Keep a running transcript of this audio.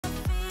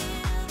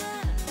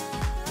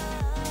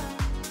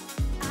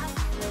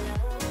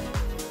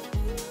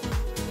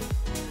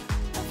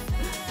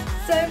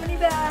So many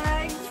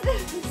bags,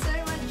 so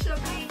much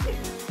shopping.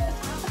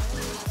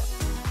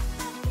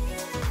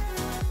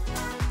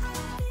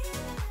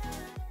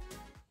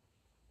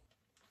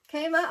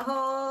 KMART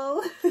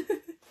haul.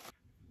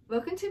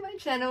 Welcome to my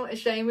channel,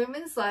 Estée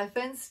Women's Life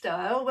and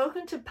Style.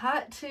 Welcome to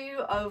part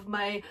 2 of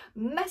my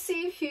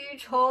massive,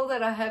 huge haul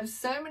that I have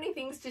so many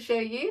things to show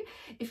you.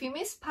 If you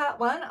missed part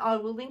 1, I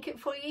will link it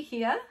for you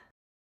here.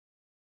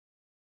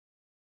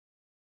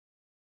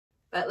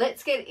 But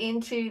let's get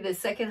into the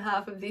second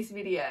half of this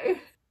video.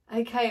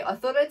 Okay, I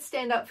thought I'd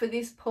stand up for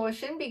this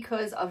portion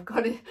because I've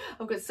got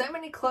so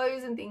many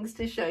clothes and things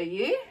to show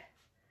you.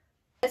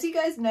 As you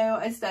guys know,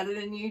 I started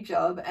a new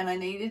job and I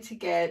needed to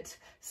get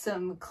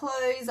some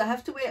clothes. I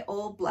have to wear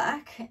all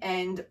black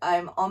and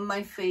I'm on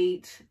my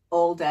feet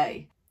all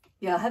day.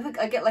 Yeah,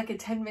 I get like a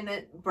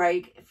 10-minute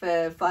break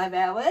for 5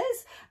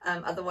 hours.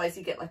 Otherwise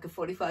you get like a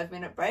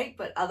 45-minute break,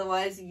 but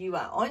otherwise you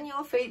are on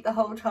your feet the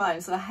whole time.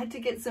 So I had to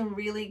get some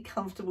really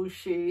comfortable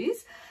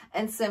shoes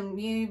and some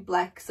new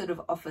black sort of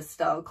office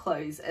style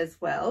clothes as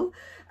well.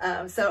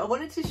 So I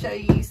wanted to show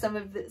you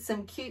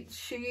some cute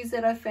shoes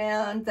that I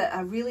found that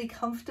are really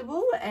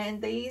comfortable, and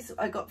these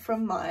I got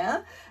from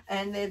Myer,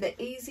 and they're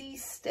the Easy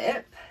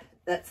Step.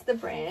 That's the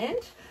brand,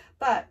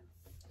 but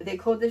they're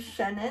called the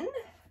Shannon,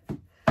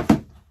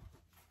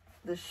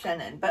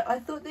 but I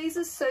thought these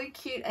are so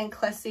cute and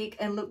classic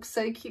and look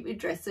so cute with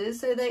dresses.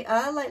 So they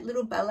are like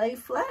little ballet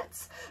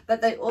flats,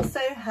 but they've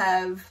also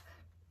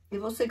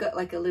got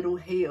like a little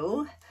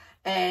heel,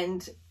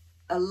 and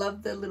I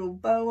love the little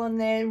bow on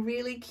there,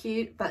 really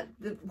cute. But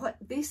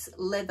this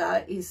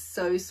leather is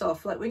so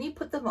soft, like when you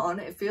put them on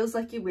it feels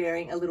like you're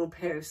wearing a little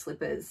pair of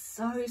slippers.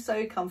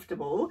 So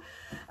comfortable.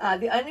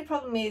 The only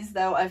problem is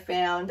though, I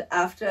found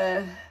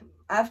after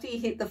you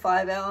hit the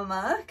 5-hour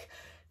mark,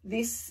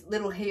 this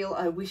little heel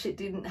I wish it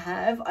didn't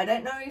have. I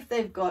don't know if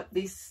they've got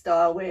this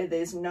style where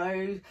there's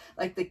no,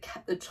 like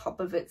the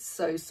top of it's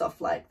so soft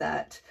like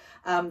that.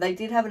 They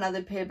did have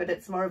another pair, but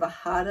it's more of a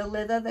harder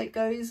leather that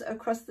goes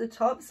across the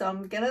top. So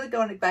I'm gonna go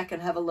on back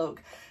and have a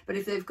look. But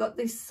if they've got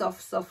this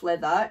soft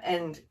leather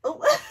and,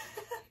 oh,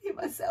 hit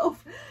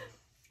myself,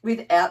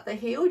 without the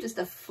heel, just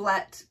a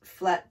flat,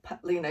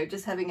 you know,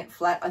 just having it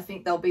flat, I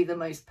think they'll be the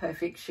most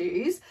perfect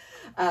shoes.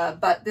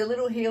 But the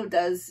little heel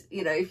does,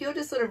 you know, if you're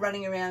just sort of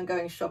running around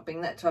going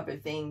shopping, that type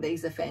of thing,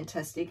 these are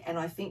fantastic. And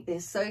I think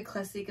they're so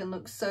classic and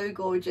look so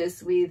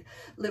gorgeous with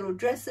little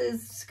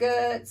dresses,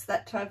 skirts,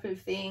 that type of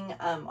thing.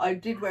 I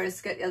did wear a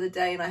skirt the other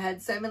day and I had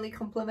so many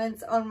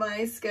compliments on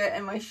my skirt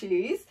and my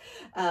shoes.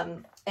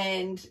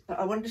 And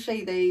I wanted to show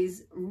you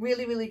these,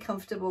 really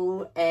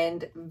comfortable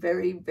and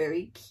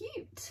very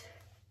cute.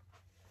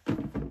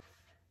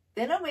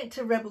 Then I went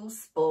to Rebel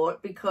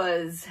Sport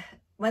because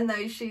when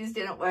those shoes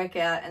didn't work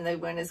out and they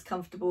weren't as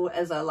comfortable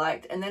as I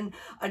liked, and then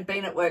I'd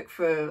been at work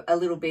for a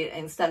little bit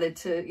and started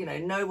to, you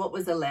know what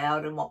was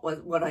allowed and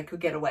what I could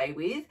get away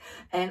with,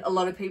 and a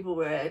lot of people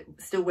were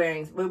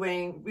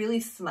wearing really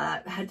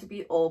smart, had to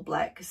be all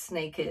black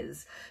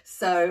sneakers.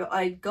 So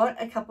I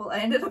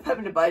ended up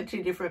having to buy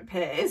 2 different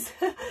pairs.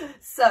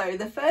 So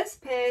the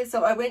first pair,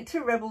 so I went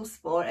to Rebel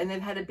Sport and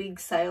they've had a big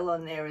sale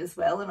on there as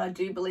well, and I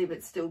do believe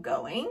it's still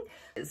going.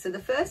 So the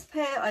first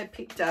pair I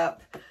picked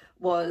up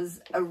was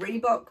a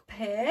Reebok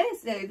pair.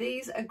 So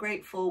these are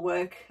great for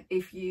work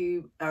if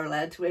you are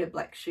allowed to wear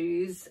black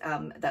shoes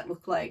that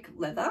look like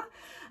leather.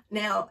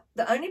 Now,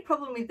 the only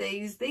problem with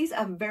these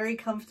are very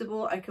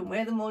comfortable. I can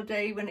wear them all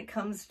day when it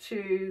comes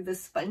to the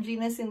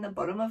sponginess in the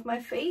bottom of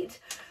my feet,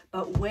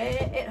 but where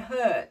it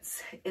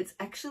hurts, it's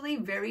actually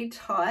very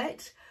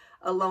tight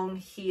along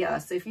here.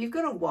 So if you've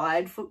got a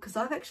wide foot, because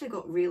I've actually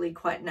got really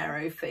quite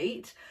narrow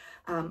feet,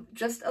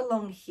 just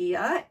along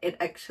here it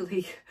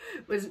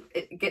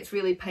gets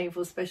really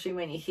painful, especially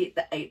when you hit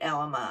the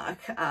 8-hour mark.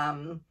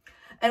 And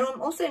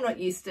I'm also not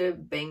used to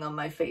being on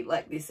my feet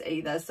like this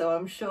either, so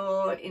I'm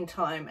sure in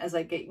time as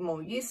I get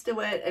more used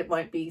to it, it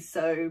won't be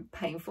so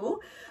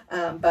painful.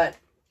 But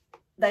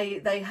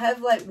they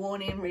have like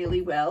worn in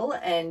really well,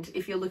 and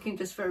if you're looking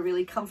just for a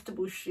really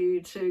comfortable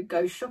shoe to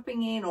go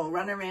shopping in or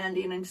run around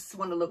in and just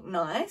want to look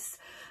nice,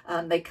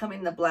 they come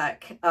in the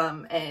black,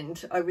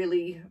 and I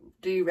really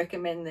do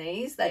recommend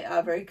these. They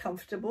are very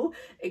comfortable,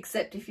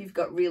 except if you've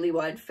got really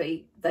wide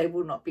feet, they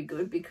will not be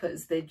good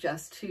because they're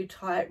just too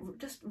tight,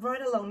 just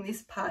right along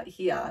this part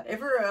here.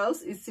 Everywhere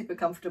else is super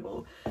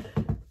comfortable.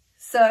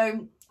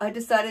 So I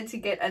decided to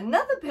get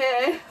another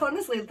pair.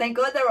 Honestly, thank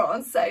God they were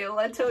on sale,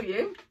 I tell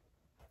you.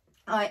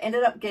 I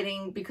ended up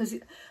getting, because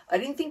I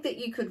didn't think that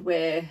you could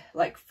wear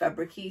like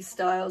fabric-y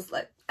styles,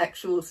 like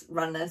actual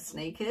runner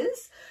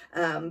sneakers,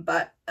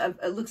 but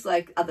it looks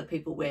like other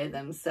people wear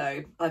them.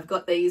 So I've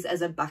got these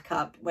as a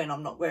backup when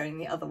I'm not wearing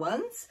the other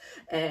ones.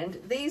 And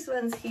these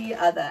ones here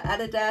are the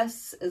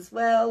Adidas as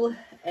well.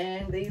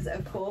 And these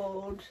are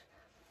called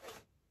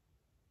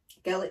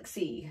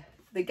Galaxy.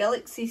 The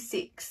Galaxy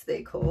 6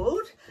 they're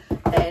called.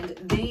 And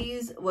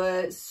these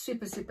were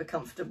super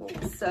comfortable.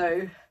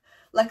 So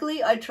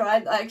luckily I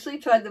actually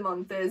tried them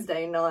on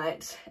Thursday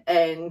night,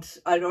 and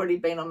I'd already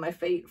been on my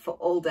feet for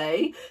all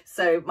day,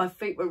 so my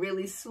feet were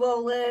really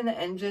swollen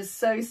and just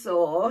so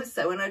sore.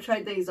 So when I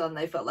tried these on,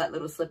 they felt like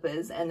little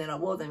slippers, and then I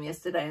wore them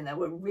yesterday and they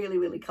were really,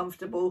 really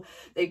comfortable.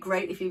 They're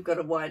great if you've got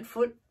a wide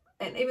foot.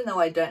 And even though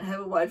I don't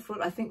have a wide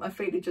foot, I think my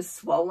feet are just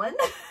swollen.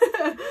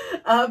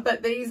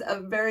 But these are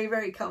very,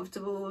 very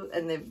comfortable,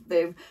 and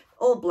they're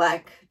all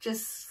black,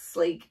 just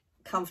sleek,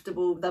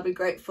 comfortable. They'll be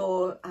great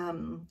for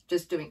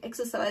just doing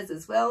exercise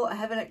as well. I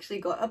haven't actually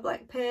got a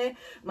black pair.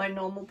 My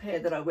normal pair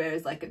that I wear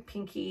is like a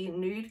pinky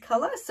nude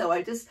color. So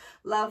I just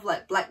love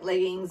like black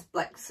leggings,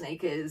 black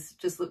sneakers,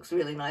 just looks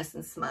really nice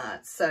and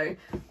smart. So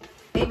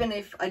even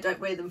if I don't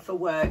wear them for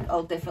work,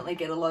 I'll definitely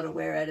get a lot of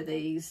wear out of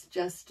these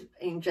just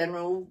in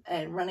general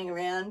and running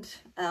around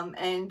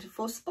and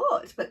for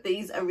sport. But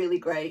these are really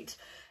great,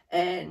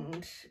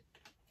 and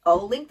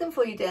I'll link them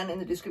for you down in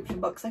the description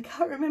box. I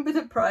can't remember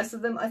the price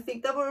of them. I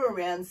think they were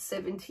around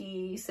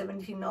 $70,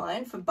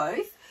 $79 for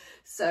both.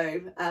 So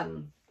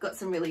got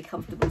some really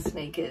comfortable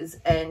sneakers,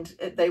 and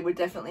they were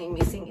definitely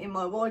missing in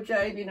my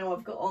wardrobe. You know,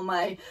 I've got all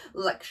my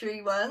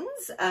luxury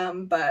ones,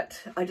 but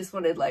I just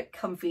wanted like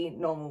comfy,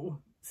 normal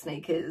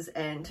sneakers,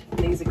 and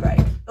these are great.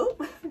 Oh,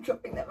 I'm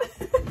dropping them.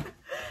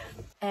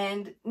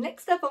 And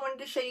next up, I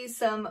wanted to show you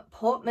some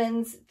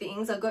Portmans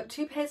things. I've got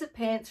 2 pairs of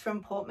pants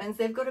from Portmans.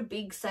 They've got a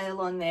big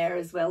sale on there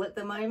as well at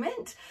the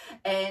moment,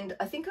 and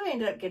I think I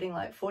ended up getting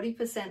like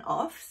 40%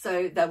 off,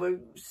 so they were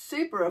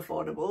super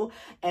affordable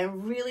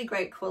and really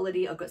great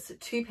quality. I've got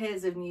 2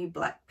 pairs of new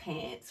black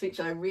pants, which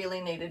I really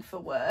needed for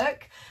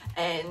work,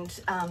 and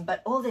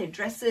but all their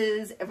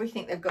dresses,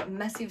 everything, they've got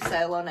massive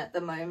sale on at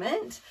the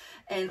moment.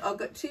 And I've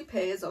got 2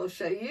 pairs I'll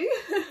show you.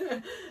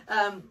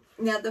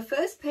 Now the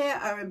first pair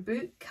are a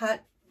boot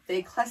cut.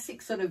 They're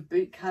classic sort of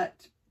boot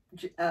cut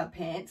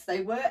pants.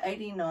 They were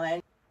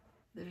 $89.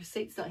 The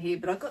receipt's not here,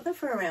 but I got them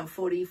for around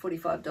 $40,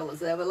 $45.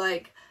 They were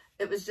like,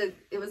 it was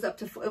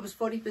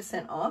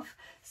 40% off.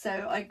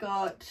 So I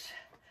got,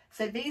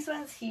 so these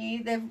ones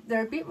here,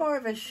 they're a bit more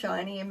of a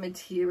shinier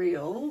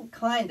material,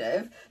 kind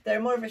of. They're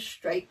more of a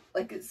straight,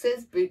 like it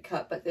says boot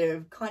cut, but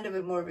they're kind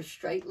of more of a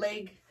straight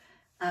leg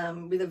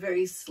with a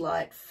very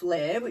slight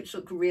flare, which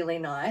look really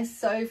nice,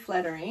 so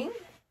flattering.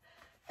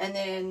 And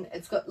then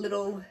it's got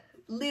little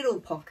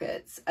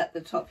pockets at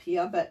the top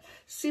here, but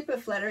super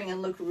flattering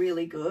and look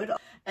really good.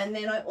 And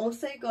then I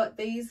also got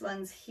these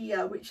ones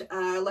here, which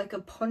are like a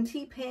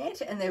ponte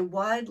pant, and they're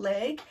wide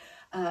leg,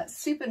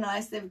 super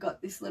nice. They've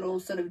got this little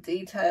sort of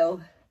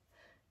detail,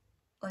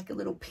 like a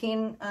little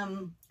pin.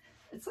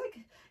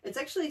 It's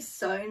actually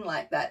sewn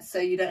like that, so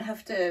you don't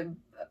have to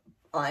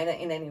iron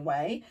it in any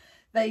way.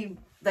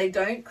 They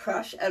don't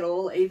crush at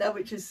all either,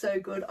 which is so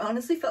good. I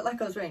honestly felt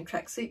like I was wearing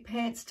tracksuit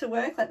pants to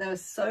work. Like they were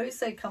so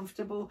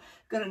comfortable.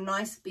 Got a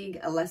nice big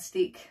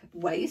elastic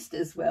waist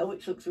as well,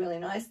 which looks really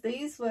nice.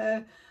 These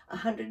were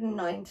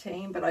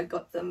 $119, but I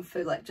got them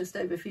for like just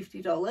over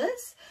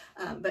 $50.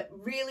 But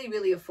really,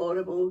 really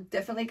affordable.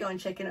 Definitely go and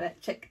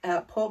check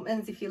out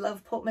Portmans if you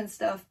love Portman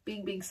stuff.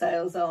 Big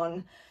sales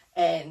on.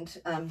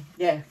 And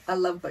yeah, I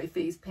love both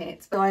these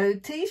pants. So I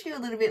teased you a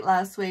little bit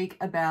last week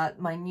about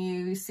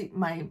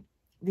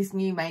this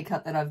new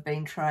makeup that I've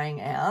been trying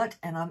out,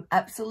 and I'm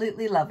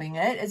absolutely loving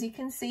it. As you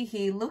can see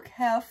here, look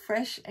how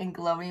fresh and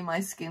glowy my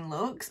skin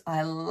looks.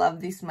 I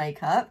love this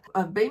makeup.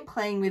 I've been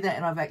playing with it,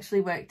 and I've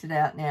actually worked it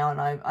out now,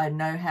 and I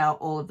know how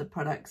all of the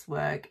products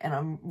work, and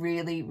I'm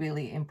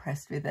really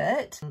impressed with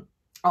it.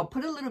 I'll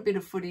put a little bit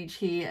of footage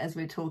here as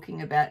we're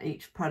talking about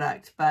each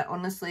product, but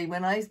honestly,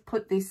 when I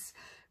put this,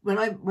 when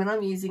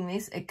I'm using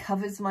this, it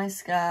covers my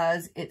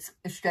scars. It's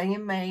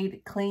Australian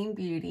made, clean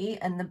beauty,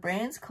 and the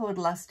brand's called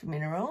Lust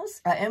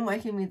Minerals. I am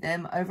working with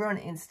them over on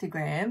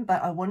Instagram,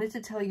 but I wanted to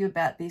tell you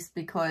about this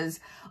because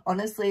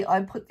honestly,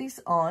 I put this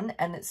on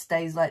and it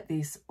stays like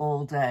this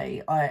all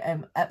day. I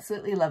am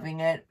absolutely loving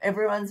it.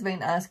 Everyone's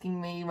been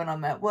asking me when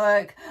I'm at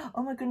work,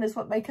 oh my goodness,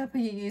 what makeup are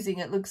you using?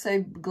 It looks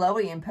so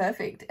glowy and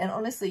perfect. And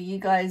honestly, you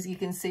guys, you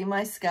can see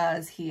my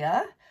scars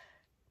here.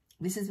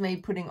 This is me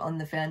putting on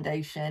the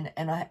foundation,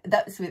 and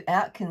that's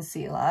without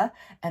concealer,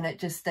 and it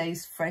just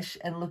stays fresh.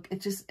 And look,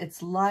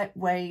 it's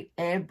lightweight,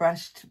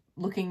 airbrushed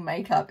looking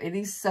makeup. It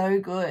is so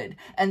good.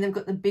 And they've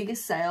got the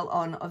biggest sale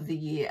on of the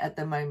year at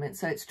the moment.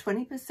 So it's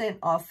 20%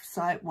 off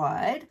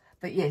site-wide.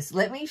 But yes,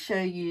 let me show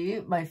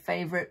you my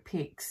favorite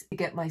picks to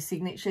get my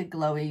signature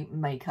glowy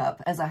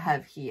makeup as I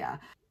have here.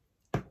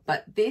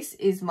 But this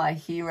is my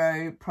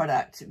hero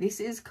product. This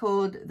is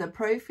called the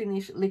Pro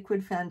Finish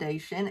Liquid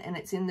Foundation, and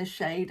it's in the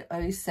shade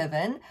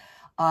 07.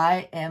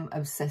 I am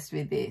obsessed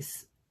with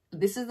this.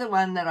 This is the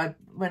one that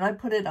when I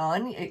put it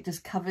on, it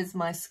just covers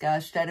my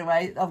scars straight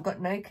away. I've got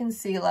no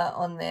concealer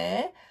on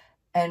there,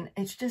 and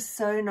it's just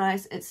so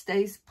nice. It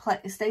stays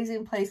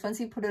in place. Once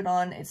you put it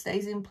on, it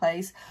stays in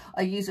place.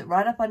 I use it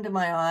right up under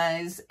my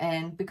eyes,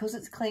 and because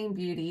it's clean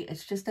beauty,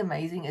 it's just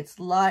amazing. It's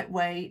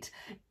lightweight.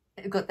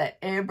 It's got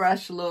that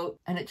airbrush look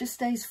and it just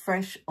stays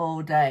fresh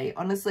all day.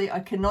 Honestly, I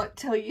cannot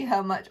tell you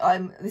how much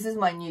this is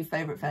my new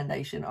favorite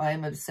foundation. I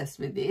am obsessed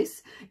with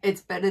this.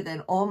 It's better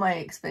than all my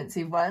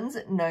expensive ones.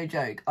 No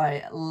joke.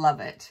 I love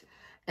it.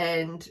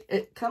 And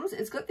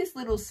it's got this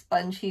little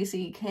sponge here, so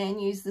you can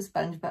use the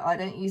sponge, but I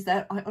don't use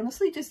that. I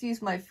honestly just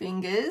use my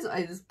fingers.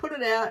 I just put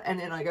it out and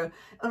then I go,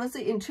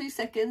 honestly, in 2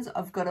 seconds,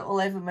 I've got it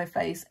all over my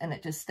face and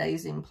it just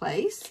stays in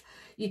place.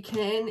 You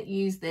can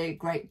use their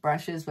great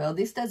brush as well.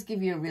 This does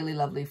give you a really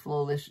lovely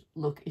flawless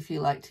look if you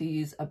like to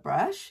use a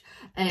brush.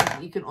 And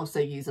you can also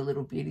use a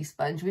little beauty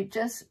sponge, which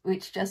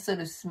just sort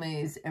of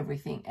smooths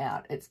everything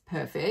out. It's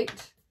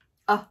perfect.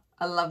 Oh,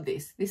 I love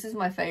this. This is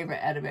my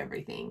favorite out of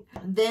everything.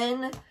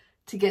 Then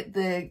to get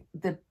the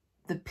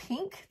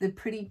pink, the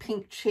pretty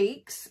pink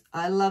cheeks,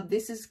 I love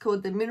this. Is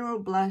called the Mineral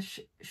Blush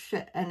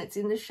and it's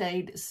in the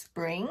shade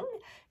Spring.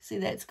 See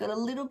that? It's got a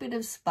little bit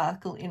of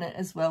sparkle in it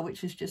as well,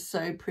 which is just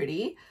so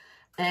pretty.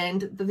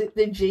 And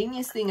the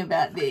genius thing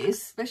about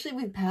this, especially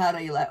with powder,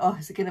 you're like, oh,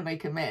 is it going to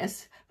make a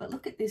mess? But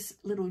look at this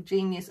little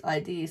genius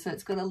idea. So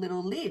it's got a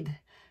little lid.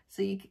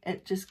 So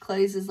it just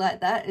closes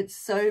like that. It's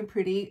so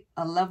pretty.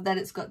 I love that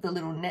it's got the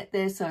little net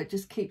there, so it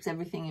just keeps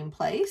everything in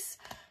place.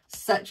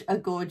 Such a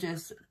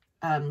gorgeous,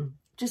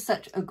 just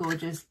such a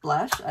gorgeous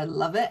blush. I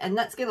love it. And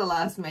that's going to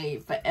last me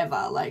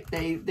forever. Like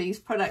these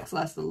products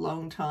last a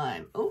long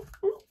time. Oh.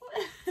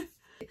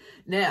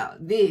 Now,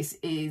 this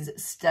is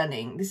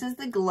stunning. This is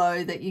the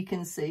glow that you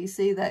can see.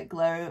 See that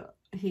glow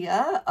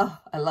here? Oh,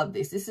 I love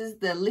this. This is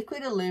the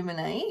Liquid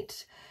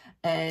Illuminate.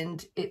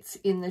 And it's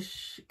in the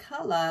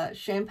color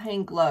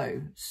Champagne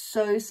Glow.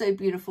 So, so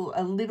beautiful.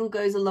 A little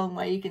goes a long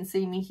way. You can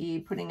see me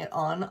here putting it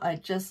on. I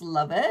just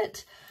love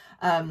it.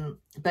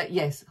 But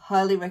yes,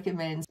 highly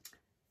recommend.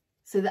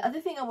 So the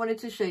other thing I wanted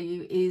to show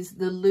you is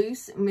the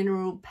Loose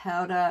Mineral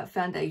Powder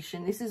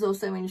Foundation. This is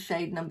also in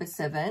shade number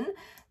 7.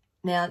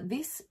 Now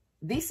this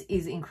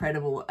is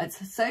incredible.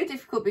 It's so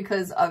difficult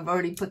because I've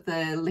already put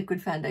the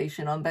liquid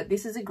foundation on, but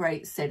this is a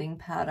great setting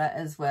powder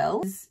as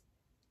well.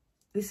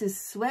 This is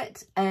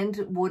sweat and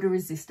water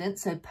resistant,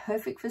 so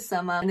perfect for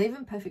summer and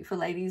even perfect for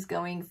ladies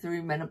going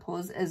through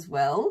menopause as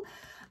well.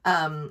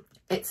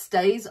 It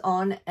stays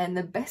on, and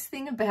the best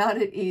thing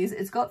about it is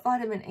it's got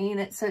vitamin E in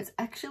it, so it's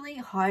actually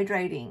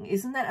hydrating.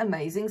 Isn't that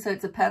amazing? So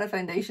it's a powder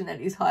foundation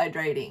that is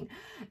hydrating,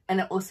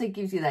 and it also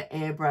gives you that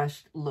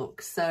airbrushed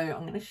look. So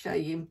I'm going to show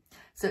you.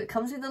 So it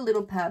comes with a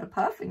little powder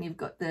puff, and you've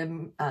got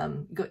the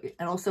and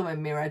also a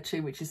mirror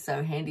too, which is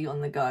so handy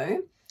on the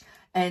go.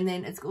 And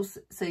then it's also,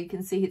 so you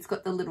can see it's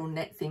got the little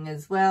net thing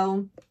as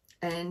well.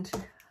 And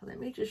let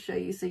me just show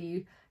you. So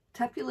you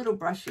tap your little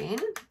brush in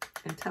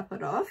and tap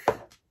it off.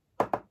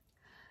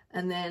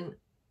 And then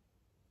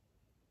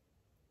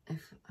if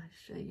I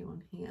show you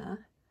on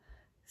here,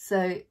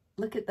 so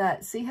look at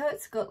that. See how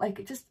it's got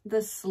like just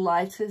the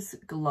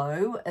slightest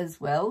glow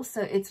as well. So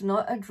it's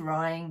not a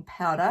drying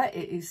powder.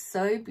 It is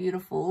so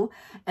beautiful,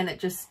 and it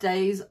just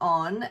stays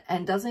on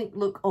and doesn't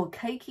look all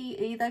cakey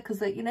either,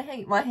 because you know,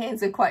 hey, my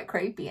hands are quite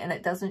crepey and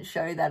it doesn't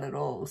show that at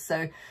all.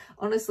 So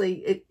honestly,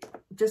 it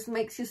just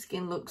makes your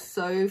skin look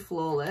so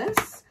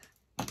flawless.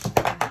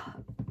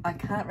 I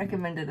can't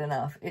recommend it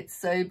enough. It's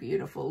so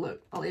beautiful.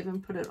 Look, I'll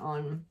even put it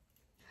on.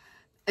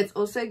 It's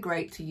also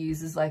great to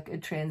use as like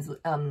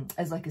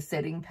a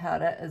setting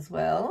powder as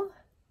well.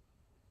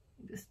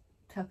 Just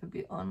tap a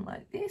bit on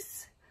like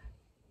this.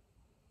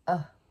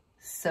 Oh,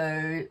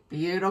 so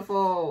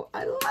beautiful.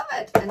 I love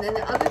it. And then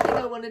the other thing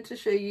I wanted to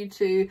show you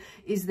too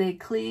is their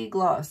clear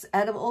gloss.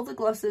 Out of all the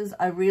glosses,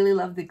 I really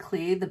love the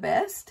clear the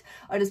best.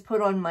 I just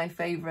put on my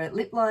favorite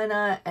lip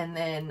liner and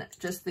then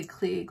just the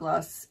clear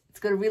gloss. It's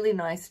got a really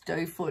nice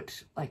doe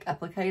foot like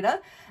applicator,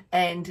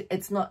 and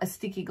it's not a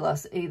sticky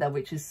gloss either,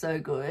 which is so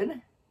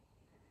good.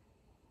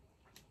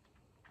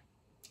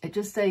 It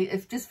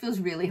just feels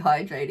really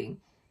hydrating,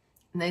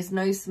 and there's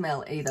no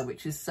smell either,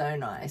 which is so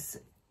nice.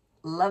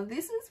 Love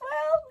this as well.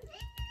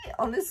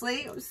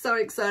 Honestly, I'm so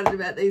excited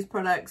about these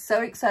products.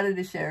 So excited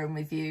to share them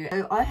with you.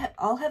 So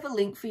I'll have a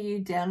link for you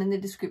down in the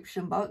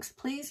description box.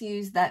 Please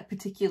use that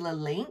particular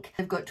link.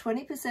 They've got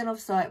 20% off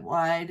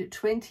site-wide,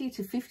 20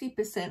 to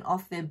 50%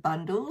 off their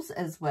bundles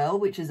as well,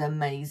 which is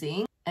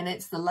amazing. And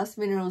it's the Lush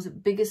Minerals'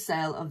 biggest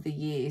sale of the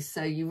year.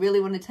 So you really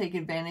want to take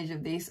advantage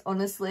of this.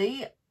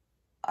 Honestly,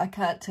 I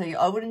can't tell you.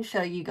 I wouldn't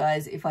show you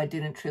guys if I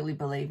didn't truly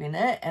believe in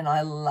it. And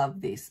I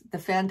love this. The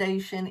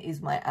foundation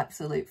is my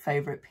absolute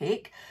favorite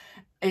pick.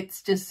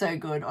 It's just so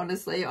good.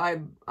 Honestly,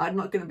 I'm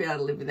not going to be able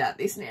to live without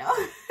this now.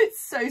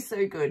 It's so,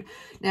 so good.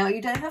 Now, you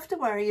don't have to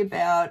worry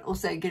about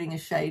also getting a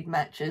shade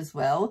match as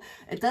well.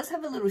 It does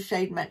have a little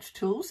shade match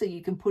tool, so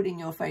you can put in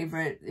your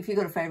favorite, if you've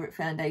got a favorite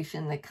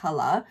foundation, the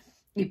color,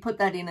 you put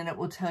that in and it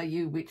will tell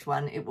you which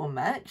one it will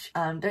match.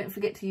 Don't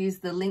forget to use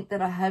the link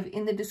that I have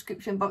in the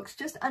description box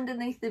just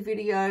underneath the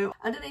video.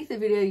 Underneath the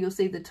video, you'll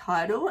see the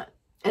title,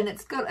 and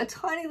it's got a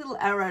tiny little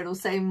arrow. It'll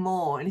say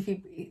more, and if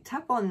you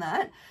tap on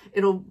that,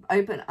 it'll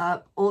open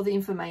up all the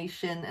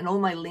information, and all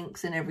my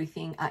links and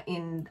everything are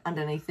in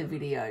underneath the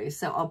video.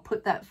 So I'll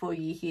put that for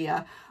you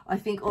here. I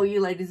think all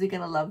you ladies are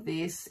going to love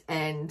this,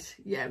 and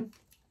yeah,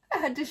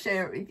 had to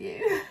share it with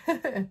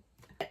you.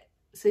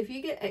 So if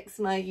you get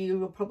eczema,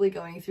 you are probably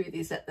going through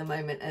this at the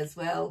moment as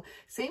well.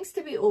 Seems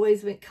to be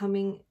always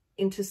coming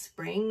into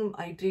spring.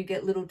 I do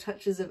get little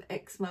touches of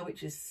eczema,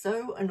 which is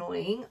so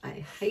annoying.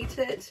 I hate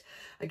it.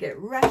 I get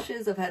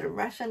rashes. I've had a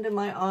rash under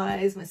my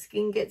eyes. My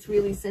skin gets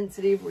really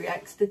sensitive,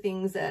 reacts to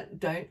things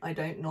that I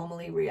don't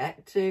normally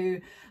react to.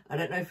 I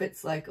don't know if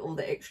it's like all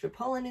the extra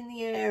pollen in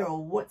the air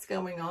or what's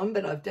going on,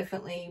 but I've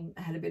definitely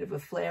had a bit of a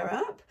flare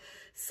up.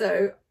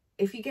 So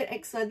if you get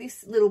eczema,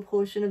 this little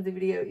portion of the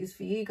video is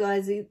for you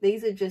guys.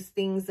 These are just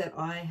things that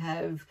I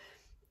have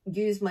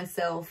used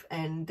myself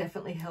and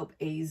definitely help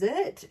ease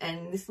it,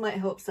 and this might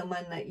help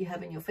someone that you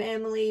have in your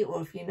family,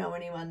 or if you know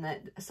anyone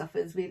that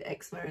suffers with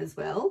eczema as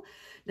well.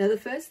 Now the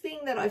first thing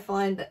that I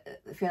found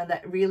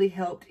that really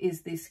helped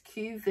is this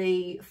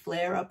QV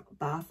flare up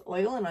bath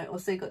oil, and I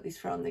also got this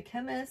from the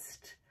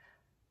Chemist,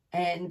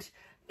 and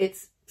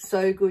it's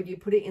so good. You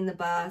put it in the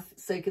bath,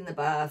 soak in the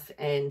bath,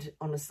 and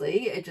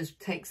honestly it just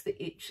takes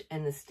the itch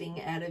and the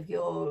sting out of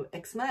your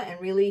eczema and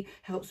really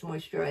helps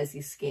moisturize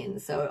your skin.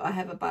 So I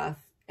have a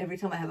bath. Every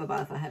time I have a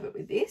bath, I have it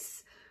with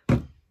this.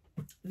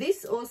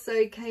 This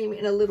also came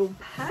in a little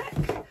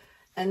pack,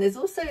 and there's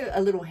also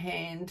a little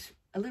hand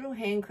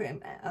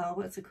cream.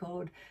 What's it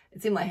called?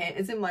 It's in my hand.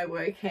 It's in my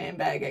work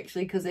handbag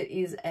actually, because it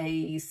is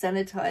a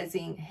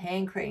sanitizing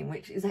hand cream,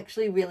 which is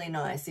actually really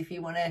nice if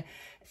you want to.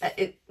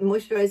 It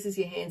moisturizes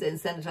your hands and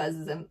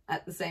sanitizes them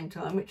at the same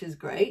time, which is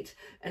great.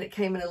 And it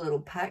came in a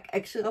little pack.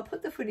 Actually, I'll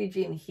put the footage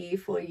in here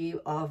for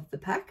you of the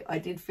pack. I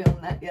did film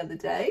that the other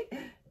day.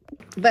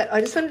 But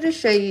I just wanted to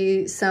show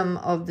you some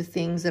of the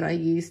things that I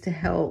use to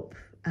help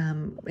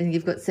when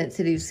you've got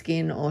sensitive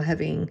skin or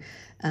having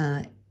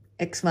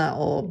eczema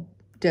or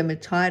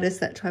dermatitis,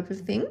 that type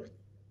of thing.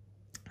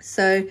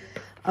 So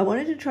I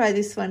wanted to try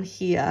this one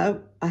here.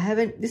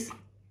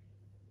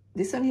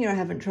 This one here I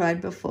haven't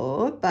tried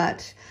before,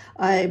 but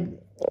I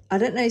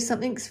don't know,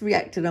 something's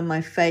reacted on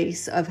my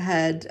face. I've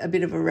had a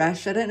bit of a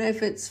rash. I don't know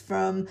if it's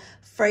from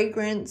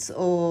fragrance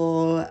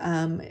or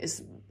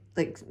it's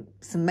like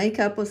some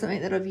makeup or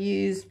something that I've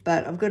used,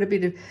 but I've got a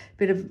bit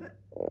of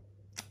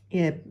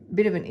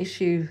an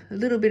issue, a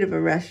little bit of a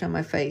rash on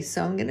my face.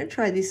 So I'm going to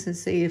try this and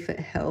see if it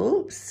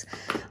helps.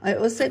 I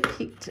also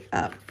picked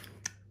up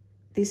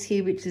this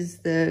here, which is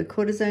the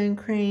cortisone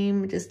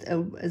cream, just a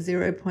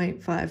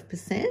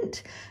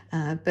 0.5%.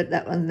 But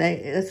that one,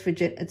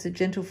 it's a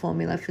gentle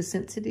formula for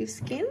sensitive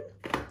skin.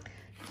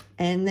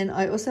 And then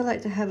I also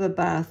like to have a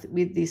bath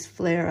with this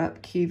Flare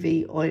Up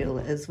QV oil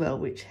as well,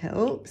 which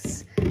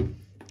helps.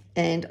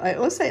 And I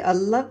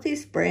love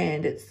this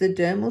brand. It's the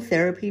Dermal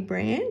Therapy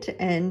brand,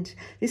 and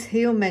this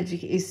Heal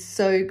Magic is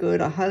so good.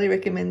 I highly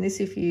recommend this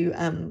if you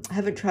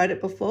haven't tried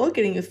it before,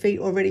 getting your feet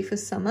all ready for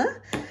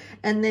summer.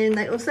 And then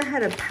they also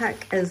had a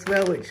pack as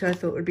well, which I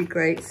thought would be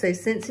great. So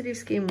sensitive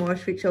skin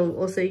wash, which I'll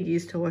also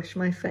use to wash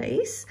my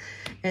face,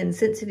 and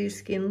sensitive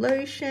skin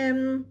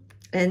lotion.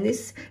 And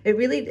this,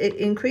 it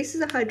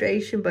increases the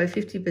hydration by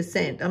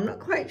 50%. I'm not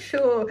quite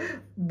sure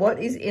what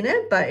is in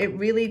it, but it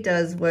really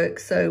does work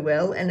so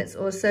well. And it's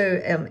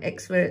also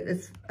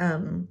it's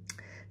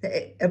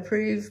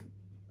approved,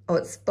 or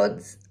it's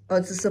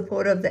a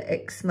support of the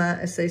Eczema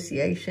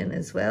Association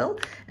as well.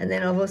 And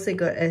then I've also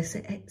got a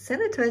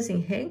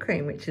sanitizing hand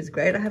cream, which is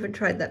great. I haven't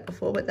tried that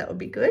before, but that would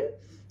be good.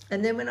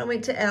 And then when I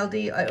went to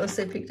Aldi, I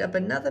also picked up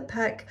another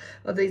pack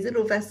of these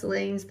little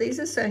Vaselines. These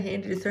are so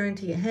handy to throw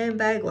into your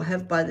handbag or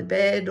have by the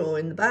bed or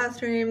in the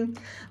bathroom.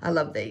 I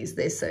love these.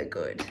 They're so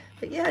good.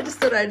 But yeah, I just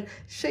thought I'd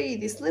show you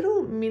this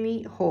little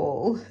mini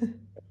haul.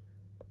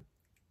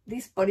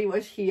 This body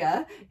wash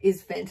here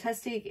is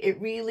fantastic. It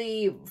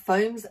really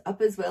foams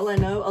up as well. I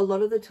know a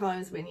lot of the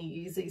times when you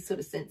use these sort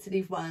of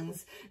sensitive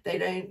ones, they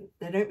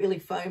don't really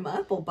foam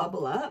up or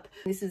bubble up.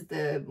 This is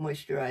the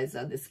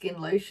moisturizer, the skin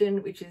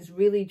lotion, which is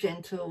really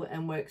gentle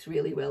and works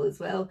really well as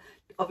well.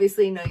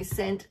 Obviously no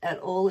scent at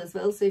all as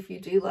well. So if you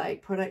do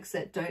like products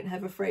that don't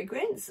have a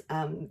fragrance,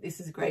 this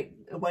is great.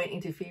 It won't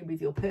interfere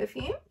with your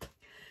perfume.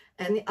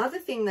 And the other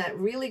thing that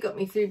really got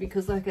me through,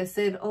 because like I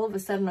said, all of a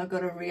sudden I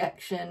got a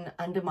reaction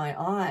under my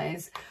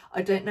eyes.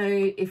 I don't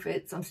know if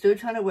I'm still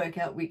trying to work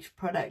out which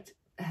product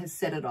has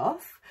set it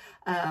off.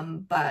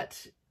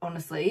 But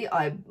honestly,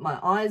 my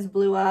eyes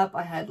blew up.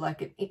 I had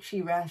like an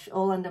itchy rash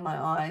all under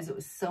my eyes. It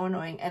was so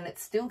annoying, and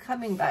it's still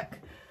coming back.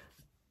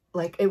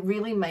 Like, it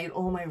really made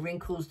all my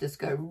wrinkles just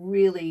go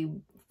really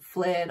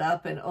flared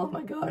up, and oh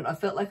my god, I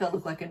felt like I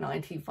looked like a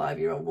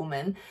 95-year-old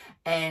woman,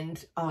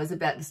 and I was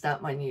about to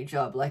start my new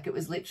job. Like, it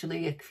was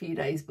literally a few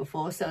days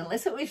before. So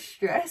unless it was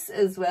stress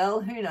as well,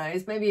 who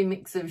knows, maybe a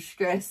mix of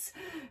stress,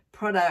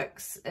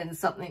 products and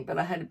something, but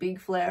I had a big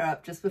flare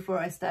up just before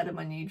I started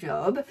my new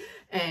job,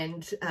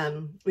 and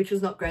which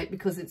was not great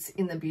because it's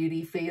in the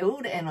beauty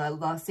field, and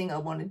last thing I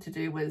wanted to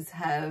do was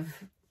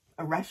have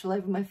a rash all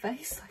over my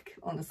face. Like,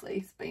 honestly,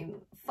 it's been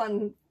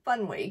fun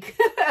week.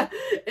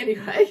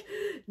 Anyway,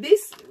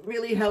 this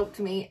really helped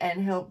me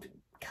and helped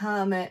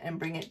calm it and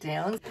bring it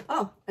down.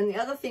 Oh, and the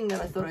other thing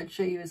that I thought I'd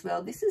show you as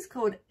well, this is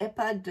called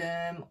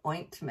Epiderm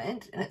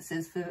Ointment, and it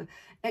says for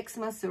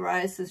eczema,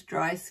 psoriasis,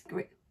 dry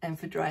and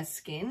for dry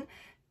skin.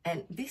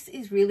 And this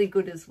is really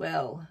good as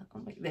well.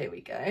 Oh, there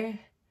we go.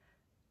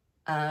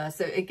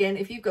 So again,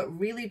 if you've got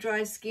really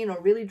dry skin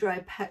or really dry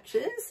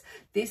patches,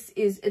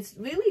 it's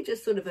really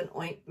just sort of an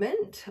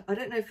ointment. I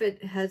don't know if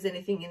it has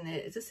anything in there.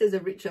 It just says a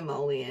rich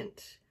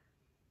emollient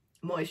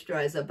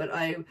moisturizer, but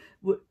I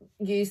would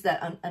use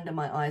that under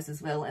my eyes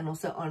as well, and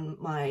also on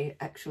my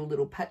actual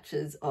little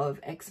patches of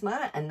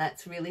eczema, and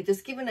that's really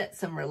just given it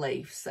some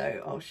relief.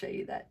 So I'll show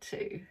you that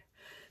too.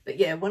 But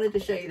yeah, I wanted to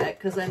show you that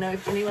because I know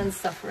if anyone's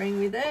suffering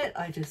with it,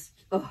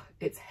 oh,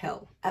 it's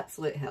hell,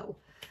 absolute hell.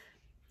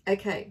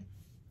 Okay.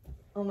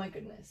 Oh my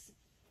goodness.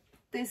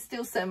 There's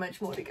still so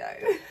much more to go.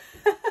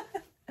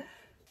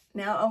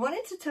 Now, I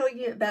wanted to tell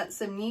you about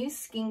some new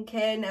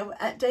skincare. Now,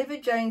 at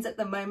David Jones at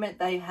the moment,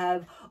 they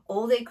have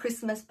all their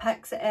Christmas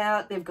packs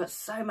out. They've got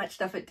so much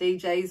stuff at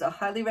DJ's. I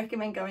highly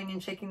recommend going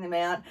and checking them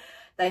out.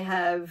 They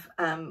have,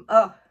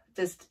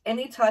 just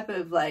any type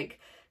of like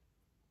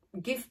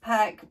gift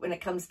pack when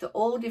it comes to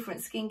all different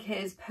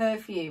skincares,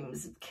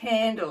 perfumes,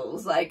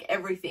 candles, like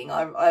everything.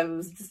 I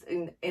was just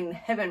in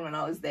heaven when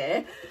I was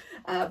there.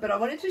 But I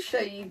wanted to show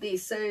you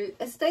this. So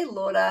Estée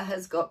Lauder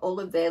has got all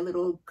of their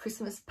little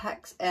Christmas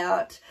packs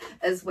out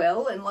as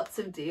well, and lots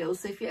of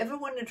deals. So if you ever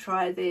want to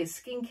try their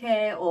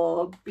skincare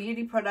or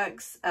beauty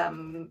products,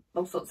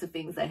 all sorts of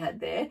things they had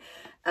there.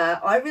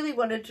 I really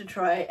wanted to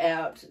try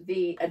out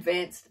the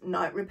Advanced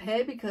Night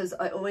Repair because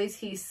I always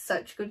hear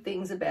such good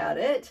things about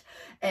it.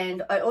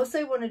 And I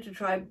also wanted to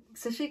try,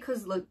 especially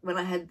because look, when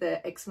I had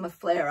the eczema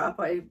flare up,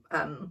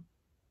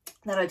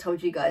 that I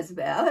told you guys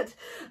about,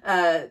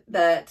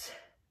 that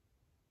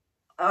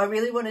I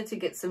really wanted to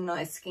get some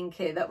nice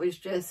skincare that was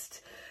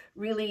just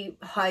really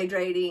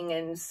hydrating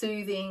and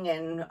soothing,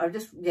 and I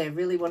just, yeah,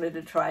 really wanted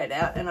to try it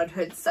out. And I'd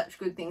heard such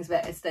good things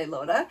about Estée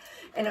Lauder.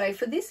 Anyway,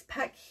 for this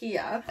pack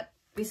here,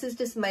 this has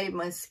just made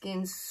my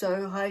skin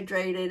so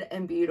hydrated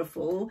and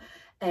beautiful,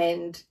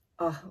 and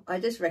oh, I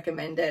just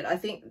recommend it. I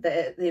think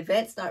the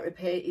Advanced Night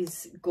Repair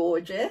is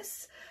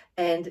gorgeous,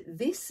 and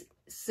this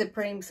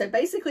Supreme, so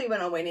basically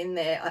when I went in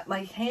there,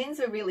 my hands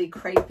are really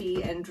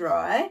crepey and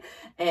dry,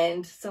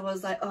 and so I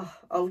was like, oh,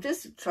 I'll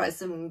just try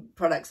some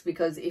products,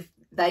 because if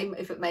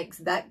it makes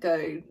that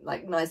go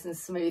like nice and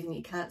smooth and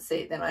you can't see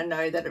it, then I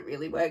know that it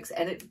really works.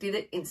 And it did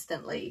it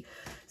instantly.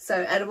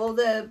 So out of all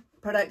the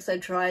products I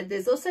tried,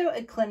 there's also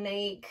a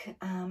Clinique,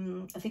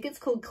 I think it's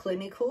called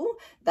Clinical,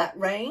 that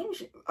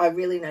range. I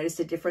really noticed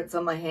a difference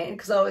on my hand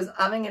because I was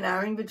umming and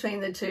ahhing between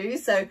the two.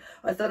 So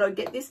I thought I'd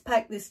get this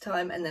pack this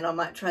time, and then I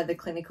might try the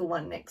Clinical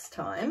one next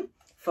time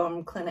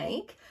from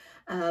Clinique.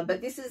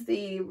 But this is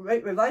the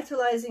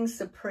Revitalizing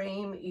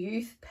Supreme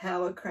Youth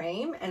Power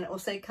Cream, and it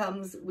also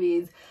comes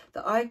with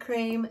the eye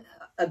cream,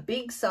 a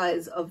big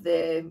size of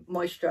their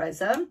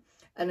moisturizer,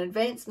 an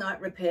Advanced Night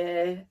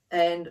Repair,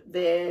 and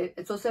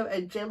it's also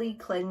a jelly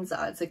cleanser.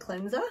 It's a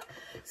cleanser.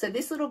 So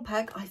this little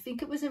pack, I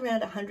think it was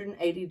around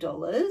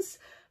 $180,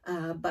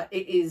 but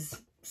it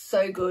is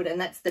so good,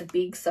 and that's the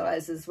big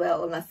size as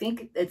well, and I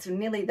think it's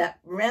nearly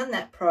around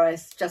that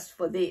price just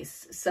for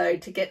this. So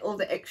to get all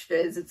the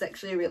extras, it's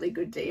actually a really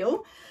good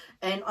deal,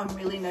 and I'm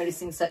really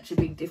noticing such a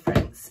big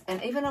difference.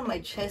 And even on my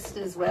chest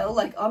as well,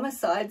 like I'm a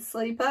side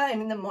sleeper,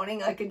 and in the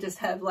morning I can just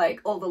have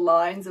like all the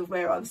lines of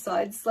where I've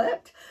side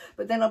slept,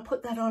 but then I'll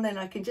put that on and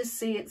I can just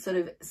see it sort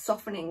of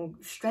softening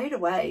straight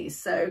away.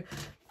 So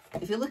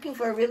if you're looking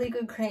for a really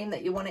good cream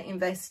that you want to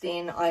invest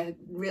in, I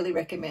really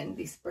recommend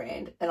this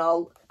brand, and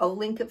I'll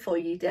link it for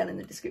you down in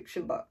the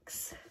description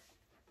box.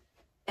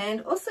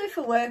 And also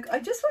for work, I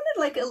just wanted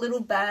like a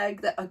little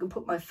bag that I could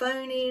put my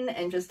phone in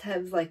and just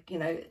have like, you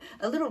know,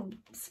 a little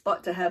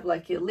spot to have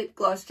like your lip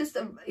gloss, just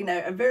a, you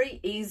know, a very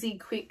easy,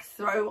 quick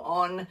throw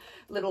on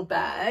little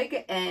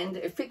bag, and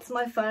it fits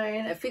my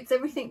phone, it fits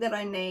everything that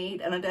I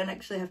need, and I don't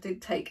actually have to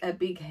take a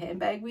big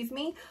handbag with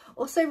me.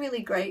 Also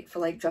really great for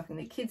like dropping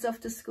the kids off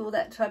to school,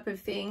 that type of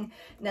thing.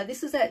 Now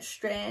this was at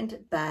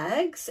Strand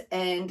Bags,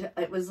 and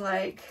it was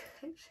like,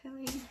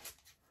 actually,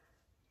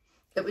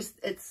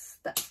 it's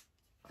that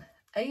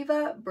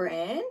Ava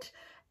brand,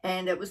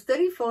 and it was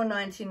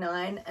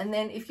 $34.99, and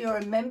then if you're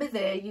a member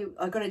there,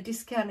 I got a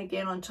discount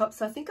again on top,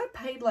 so I think I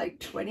paid like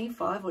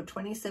 $25 or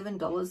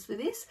 $27 for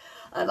this.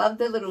 I love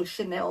the little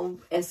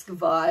Chanel-esque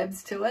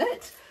vibes to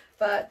it,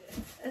 but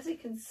as you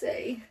can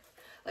see,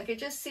 like it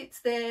just sits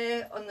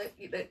there on the,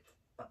 you know,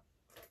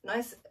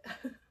 nice,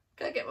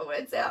 can't get my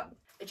words out.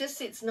 It just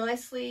sits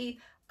nicely.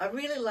 I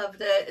really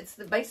loved it. It's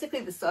basically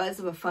the size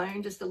of a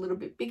phone, just a little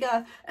bit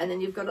bigger, and then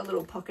you've got a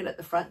little pocket at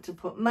the front to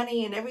put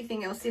money and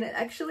everything else in. It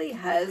actually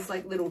has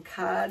like that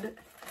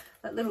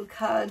little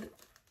card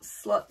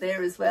slot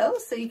there as well,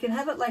 so you can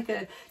have it like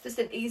just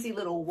an easy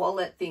little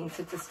wallet thing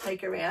to just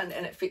take around,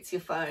 and it fits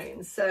your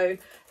phone. So it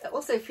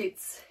also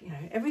fits, you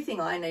know, everything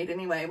I need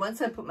anyway.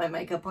 Once I put my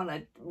makeup on,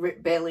 I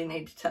barely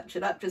need to touch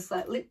it up, just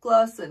like lip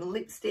gloss and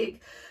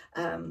lipstick,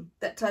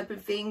 that type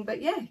of thing.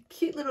 But yeah,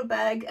 cute little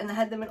bag, and they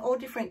had them in all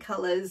different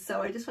colors,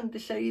 so I just wanted to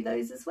show you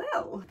those as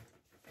well.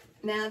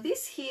 Now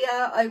this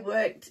here, I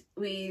worked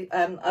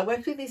I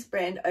worked with this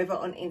brand over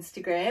on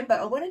Instagram, but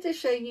I wanted to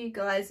show you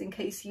guys in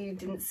case you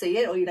didn't see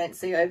it or you don't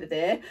see over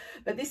there.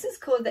 But this is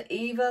called the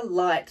Eva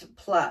Light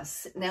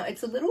Plus. Now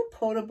it's a little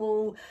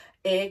portable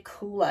air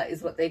cooler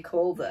is what they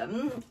call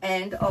them,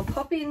 and I'll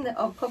pop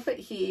it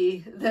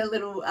here, the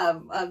little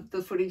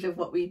the footage of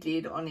what we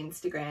did on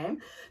Instagram.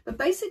 But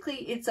basically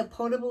it's a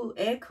portable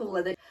air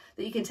cooler that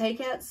you can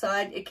take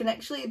outside. It can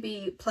actually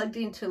be plugged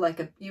into like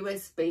a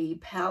USB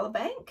power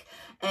bank,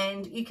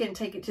 and you can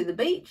take it to the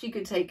beach, you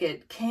could take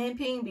it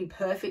camping, be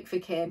perfect for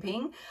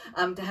camping,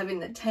 to have in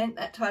the tent,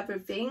 that type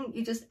of thing.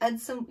 You just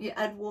you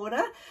add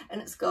water, and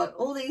it's got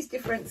all these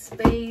different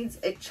speeds.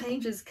 It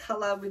changes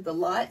color with the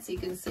light, so you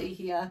can see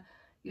here,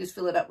 you just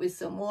fill it up with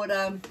some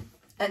water,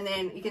 and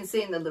then you can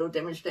see in the little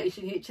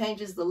demonstration here, it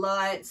changes the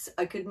lights.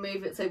 I could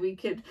move it so we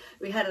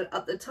had it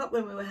up the top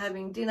when we were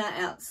having dinner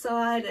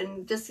outside,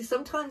 and just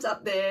sometimes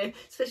up there,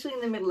 especially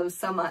in the middle of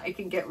summer, it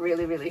can get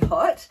really, really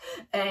hot,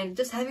 and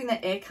just having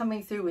that air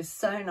coming through is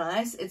so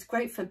nice. It's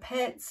great for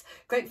pets,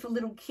 great for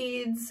little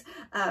kids.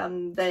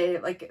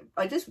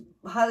 I just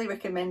highly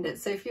recommend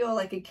it. So if you're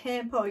like a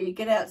camper or you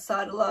get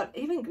outside a lot,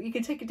 even you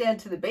can take it down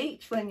to the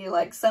beach when you're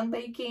like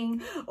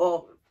sunbaking,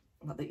 or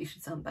not that you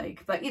should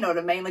sunbake, but you know what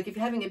I mean, like if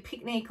you're having a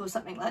picnic or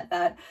something like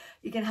that,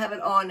 you can have it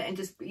on and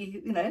just,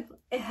 you know,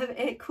 have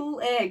cool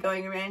air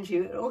going around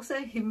you. It also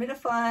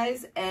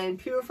humidifies and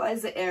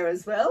purifies the air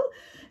as well.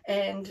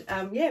 And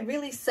yeah,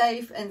 really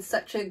safe, and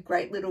such a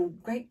great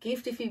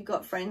gift if you've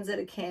got friends that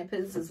are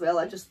campers as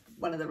well.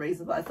 One of the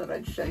reasons why I thought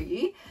I'd show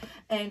you.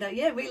 And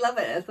yeah, we love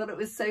it. I thought it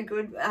was so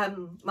good.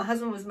 My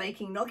husband was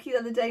making gnocchi the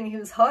other day and he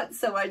was hot,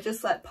 so I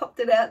just like popped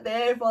it out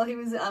there while he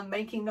was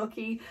making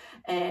gnocchi.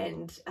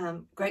 And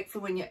great for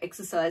when you're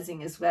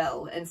exercising as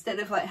well, instead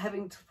of like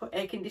having to put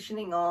air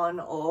conditioning on,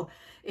 or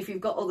if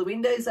you've got all the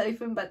windows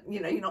open but you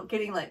know you're not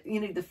getting, like, you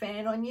need the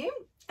fan on you.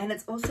 And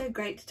it's also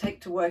great to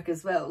take to work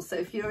as well. So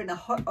if you're in a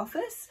hot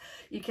office,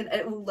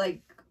 it will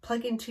like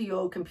plug into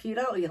your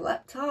computer or your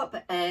laptop,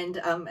 and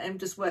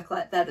just work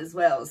like that as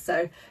well.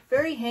 So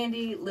very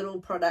handy little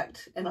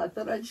product, and I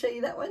thought I'd show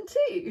you that one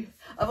too.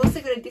 I've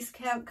also got a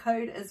discount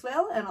code as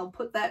well, and I'll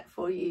put that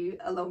for you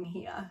along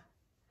here.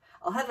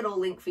 I'll have it all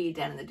linked for you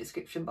down in the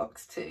description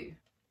box too.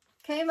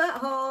 KMART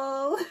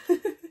haul.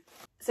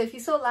 So if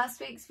you saw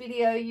last week's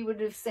video, you would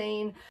have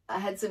seen I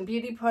had some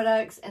beauty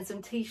products and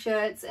some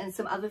t-shirts and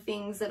some other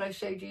things that I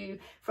showed you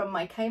from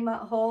my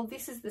KMART haul.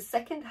 This is the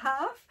second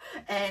half,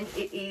 and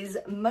it is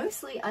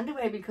mostly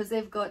underwear because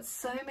they've got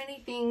so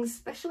many things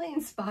specially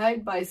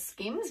inspired by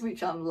Skims,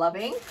 which I'm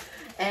loving.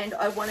 And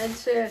I wanted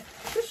to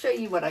just show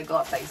you what I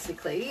got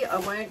basically. I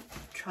won't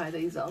try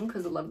these on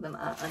because a lot of them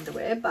are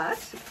underwear, but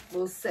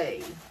we'll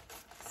see.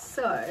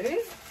 So,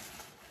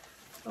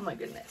 oh my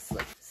goodness,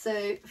 look.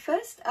 So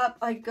first up,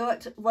 I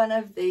got one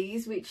of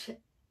these, which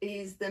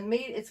is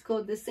it's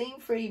called the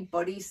Seam-Free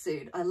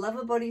Bodysuit. I love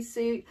a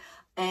bodysuit,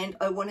 and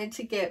I wanted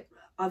to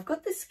I've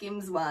got the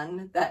Skims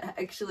one that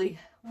actually,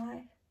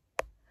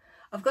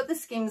 I've got the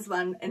Skims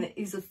one and it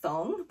is a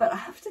thong, but I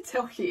have to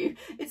tell you,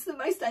 it's the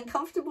most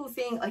uncomfortable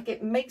thing. Like,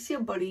 it makes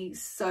your body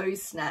so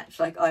snatched.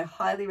 Like, I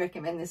highly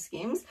recommend the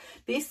Skims.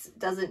 This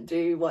doesn't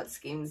do what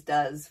Skims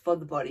does for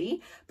the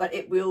body, but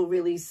it will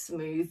really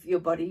smooth your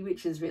body,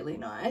 which is really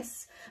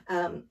nice.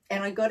 And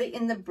I got it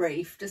in the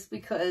brief just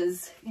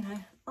because, you know,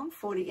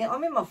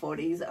 I'm in my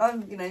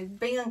 40s. You know,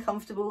 being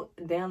uncomfortable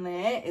down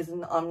there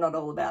I'm not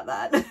all about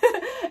that.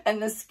 And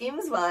the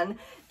Skims one,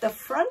 the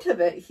front of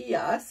it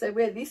here, so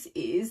where this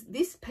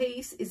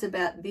piece is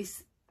about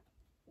this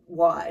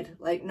wide,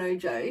 like no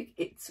joke.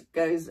 It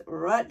goes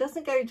right,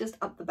 doesn't go just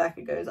up the back,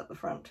 it goes up the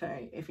front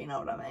too, if you know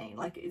what I mean.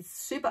 Like, it's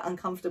super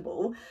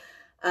uncomfortable.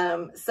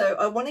 So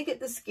I want to get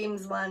the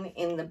Skims one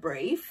in the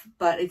brief,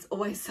 but it's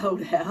always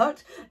sold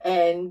out,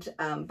 and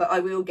but I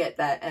will get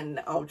that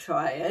and I'll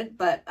try it,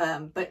 but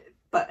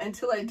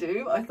until I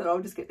do, I thought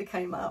I'll just get the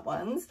KMART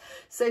ones.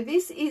 So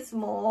this is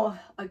more,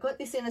 I got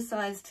this in a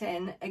size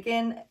 10.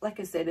 Again, like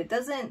I said, it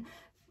doesn't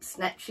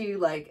snatch you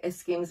like a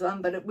Skims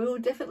one, but it will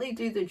definitely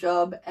do the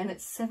job, and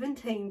it's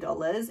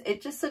 $17.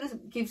 It just sort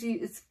of gives you,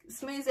 it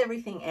smooths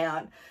everything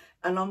out.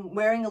 And I'm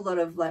wearing a lot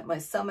of like my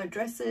summer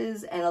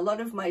dresses and a lot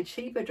of my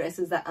cheaper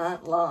dresses that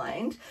aren't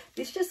lined.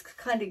 This just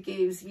kind of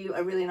gives you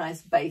a really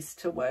nice base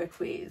to work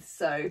with.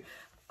 So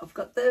I've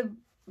got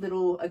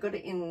I got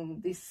it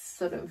in this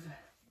sort of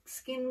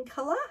skin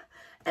color,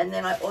 and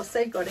then I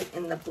also got it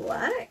in the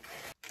black.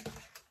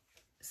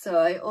 So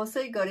I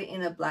also got it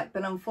in a black,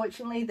 but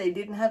unfortunately they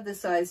didn't have the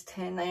size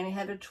 10, they only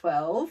had a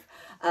 12.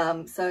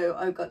 So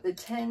I got the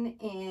 10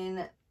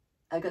 in,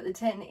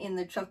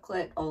 the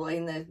chocolate, or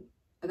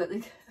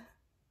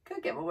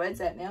can't get my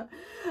words out now.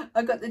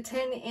 I got the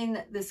 10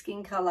 in the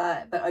skin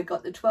color, but I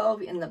got the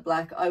 12 in the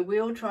black. I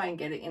will try and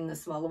get it in the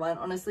smaller one.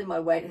 Honestly, my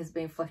weight has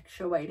been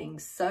fluctuating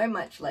so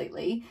much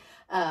lately,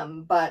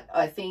 but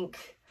I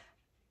think,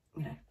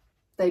 you know,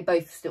 they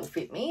both still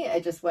fit me.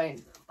 It just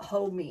won't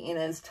hold me in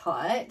as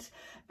tight,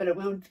 but it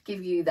will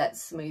give you that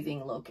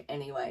smoothing look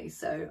anyway.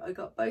 So I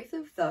got both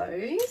of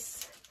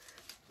those.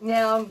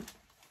 Now,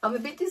 I'm a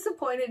bit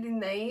disappointed in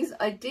these.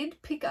 I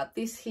did pick up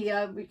this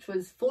here, which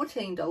was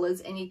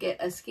 $14, and you get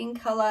a skin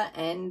color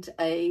and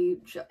a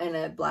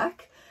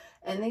black.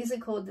 And these are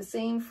called the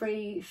Seam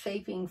Free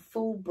Shaping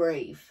Full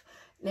Brief.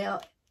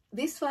 Now,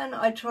 this one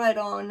I tried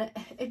on,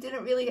 it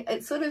didn't really,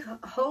 it sort of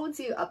holds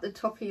you up the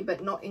top here,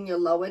 but not in your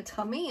lower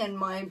tummy. And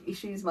my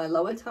issue is my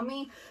lower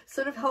tummy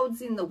sort of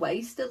holds in the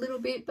waist a little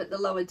bit, but the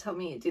lower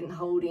tummy, it didn't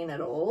hold in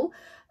at all.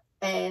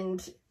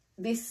 And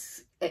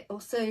this, it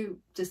also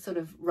just sort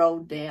of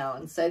rolled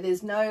down. So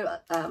there's no,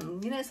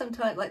 you know,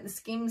 sometimes like the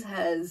Skims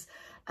has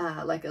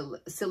like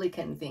a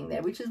silicone thing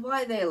there, which is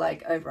why they're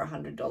like over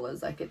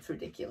 $100. Like, it's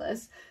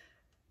ridiculous.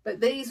 But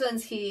these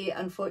ones here,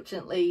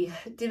 unfortunately,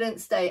 didn't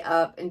stay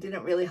up and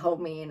didn't really hold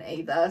me in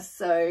either.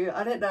 So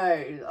I don't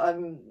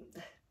know.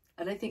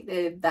 I don't think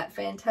they're that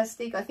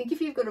fantastic. I think if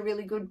you've got a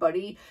really good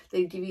body,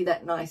 they give you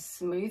that nice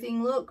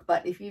smoothing look.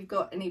 But if you've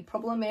got any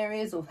problem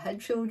areas or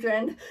had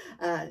children,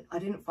 I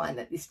didn't find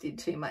that this did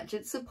too much.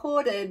 It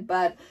supported,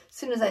 but as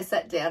soon as I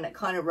sat down, it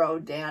kind of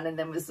rolled down and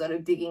then was sort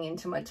of digging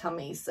into my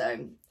tummy.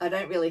 So I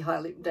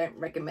don't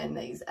recommend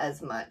these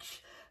as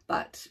much.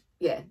 But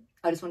yeah,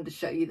 I just wanted to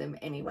show you them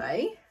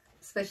anyway,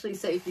 especially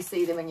so if you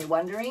see them and you're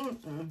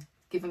wondering,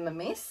 give them a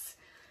miss.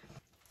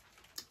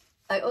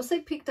 I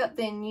also picked up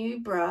their new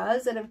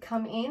bras that have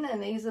come in,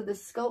 and these are the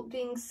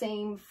Sculpting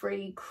Seam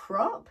Free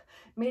Crop,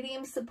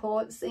 medium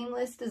support,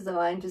 seamless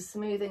design to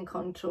smooth and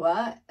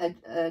contour,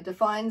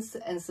 defines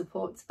and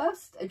supports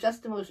bust,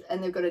 adjustable,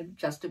 and they've got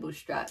adjustable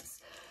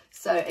straps.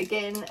 So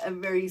again, a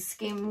very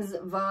Skims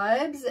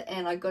vibes,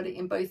 and I got it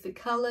in both the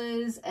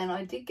colors, and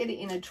I did get it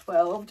in a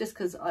 12 just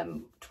because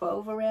I'm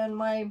 12 around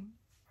my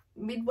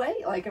midway,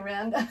 like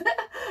around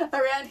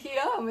around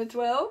here. I'm a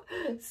 12.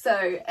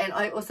 So, and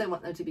I also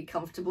want them to be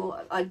comfortable.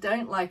 I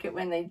don't like it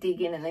when they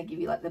dig in and they give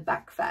you like the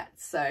back fat,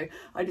 so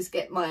I just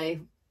get my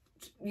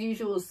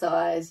usual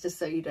size just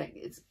so you don't,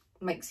 it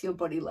makes your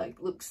body like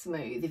look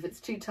smooth. If it's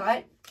too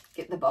tight,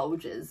 get the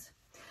bulges.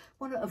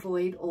 Want to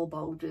avoid all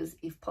bulges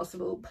if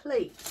possible,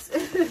 please.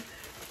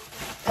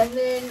 And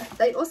then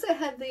they also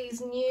have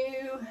these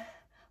new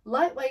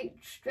lightweight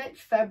stretch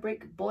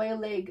fabric boy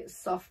leg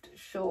soft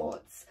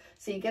shorts.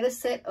 So you get a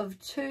set of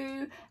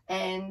 2,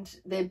 and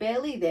they're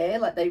barely there,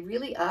 like they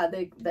really are.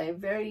 They're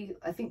very,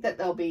 I think that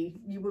they'll be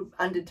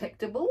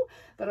undetectable,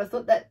 but I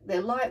thought that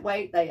they're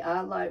lightweight. They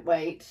are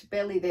lightweight,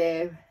 barely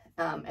there,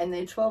 and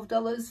they're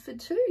 $12 for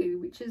 2,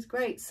 which is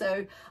great.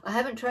 So I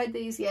haven't tried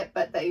these yet,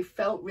 but they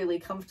felt really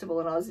comfortable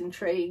and I was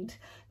intrigued.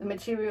 The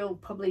material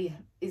probably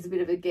is a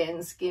bit of,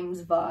 again,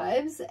 Skims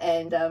vibes,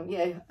 and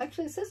yeah,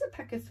 actually it says a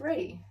pack of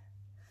 3.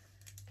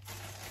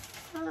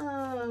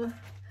 Oh,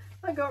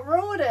 I got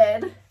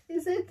rorted.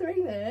 Is there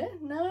 3 there?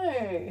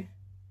 No,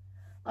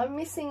 I'm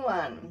missing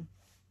one.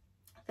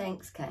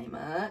 Thanks,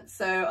 Kmart.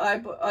 So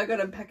I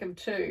got a pack of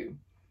 2,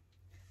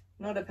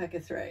 not a pack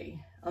of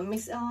 3. Oh,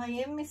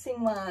 I am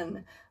missing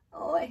one.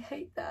 Oh, I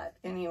hate that.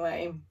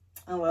 Anyway,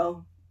 oh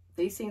well,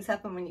 these things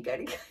happen when you go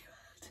to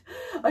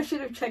Kmart. I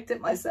should have checked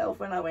it myself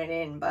when I went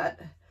in, but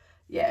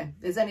yeah,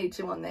 there's only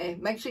 2 on there.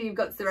 Make sure you've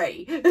got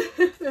 3.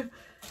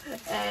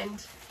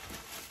 And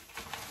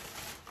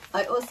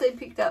I also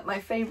picked up my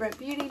favorite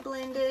beauty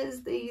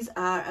blenders. These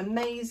are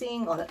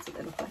amazing. Oh, that's what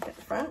they look like at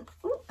the front.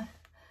 Ooh.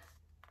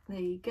 There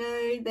you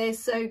go. They're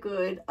so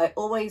good. I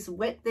always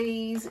wet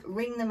these,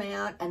 wring them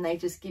out, and they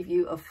just give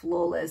you a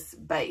flawless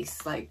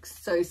base. Like,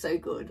 so, so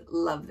good.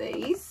 Love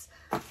these.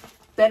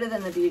 Better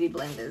than the beauty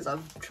blenders.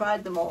 I've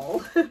tried them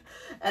all.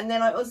 And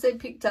then I also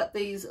picked up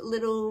these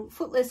little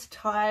footless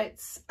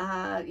tights.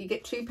 You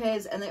get 2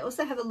 pairs, and they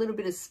also have a little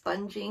bit of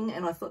sponging,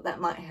 and I thought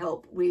that might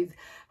help with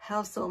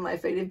how sore my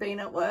feet have been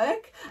at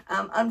work.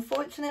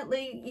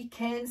 Unfortunately, you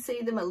can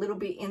see them a little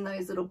bit in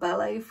those little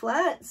ballet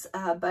flats,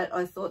 but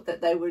I thought that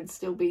they would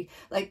still be,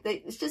 like,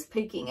 it's just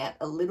peeking out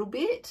a little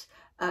bit.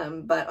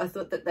 But I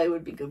thought that they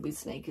would be good with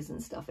sneakers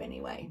and stuff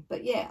anyway.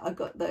 But yeah, I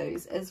got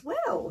those as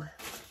well.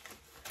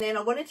 Then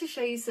I wanted to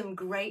show you some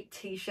great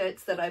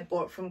t-shirts that I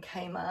bought from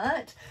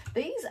Kmart.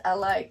 These are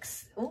like,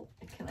 oh,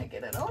 can I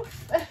get it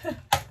off?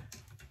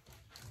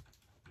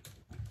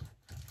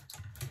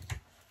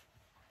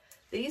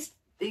 These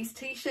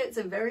t-shirts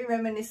are very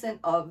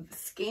reminiscent of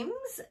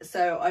Skims,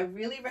 so I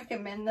really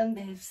recommend them.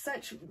 They have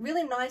such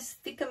really nice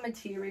thicker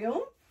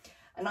material.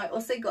 And I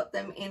also got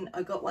them in,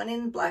 I got one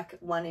in black,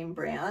 one in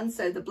brown.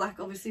 So the black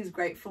obviously is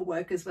great for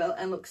work as well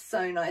and looks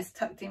so nice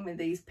tucked in with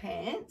these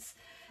pants.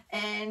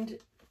 And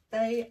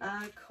they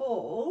are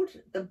called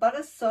the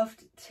Butter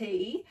Soft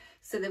Tee.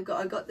 So they've got,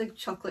 I got the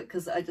chocolate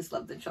because I just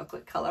love the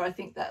chocolate color. I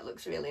think that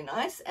looks really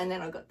nice. And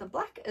then I got the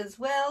black as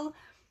well.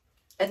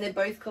 And they're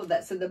both called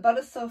that. So the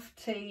Butter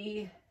Soft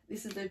Tee,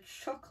 this is the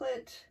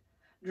Chocolate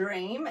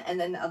Dream. And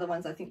then the other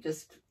ones I think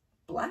just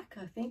Black,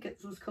 I think it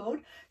was called.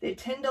 They're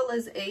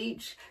 $10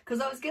 each, because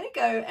I was going to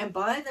go and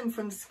buy them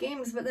from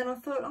Skims, but then I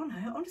thought, oh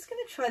no, I'm just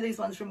going to try these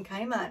ones from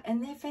Kmart,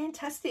 and they're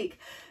fantastic.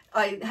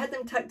 I had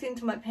them tucked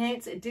into my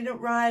pants. It didn't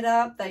ride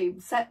up. They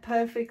sat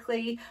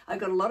perfectly. I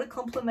got a lot of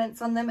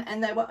compliments on them,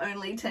 and they were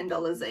only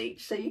 $10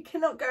 each, so you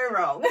cannot go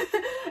wrong.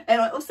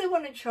 And I also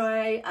want to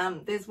try,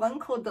 there's one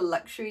called the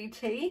Luxury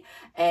Tee,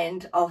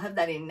 and I'll have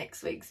that in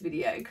next week's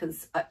video,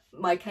 because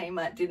my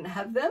Kmart didn't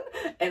have them,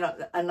 and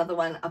another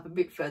one up a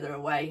bit further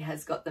away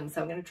has got them,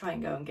 so I'm going to try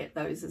and go and get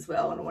those as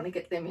well. And I want to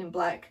get them in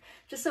black,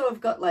 just so I've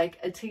got like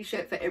a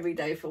t-shirt for every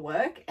day for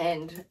work,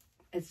 and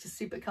it's just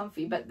super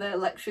comfy. But the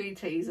Luxury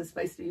Tees are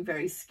supposed to be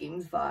very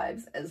Skims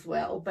vibes as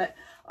well, but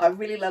I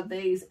really love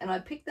these, and I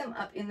picked them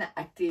up in the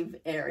active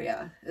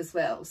area as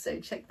well, so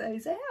check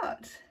those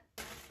out.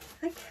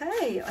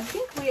 Okay, I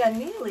think we are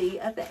nearly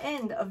at the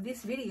end of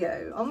this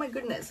video. Oh my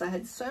goodness, I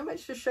had so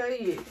much to show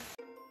you.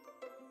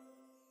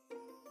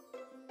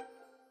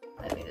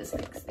 Let me just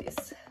fix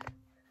this.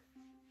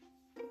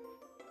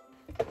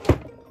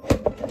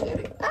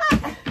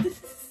 Ah!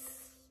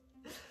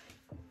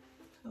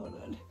 Hold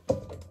on.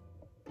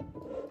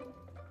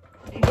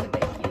 I need to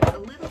make it a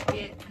little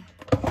bit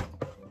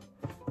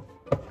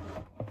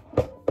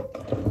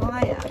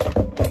higher.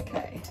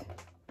 Okay.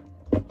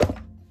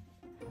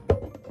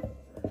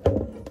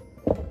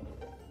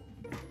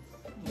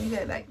 You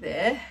go back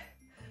there.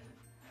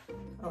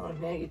 Oh,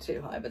 now you're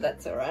too high, but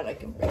that's all right. I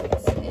can bring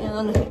this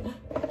down.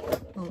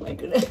 Oh my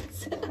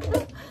goodness.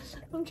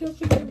 I'm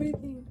dropping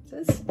everything.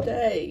 Just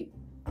stay.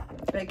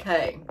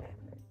 Okay.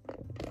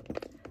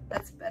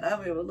 That's better.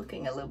 We were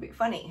looking a little bit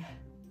funny.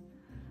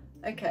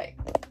 Okay.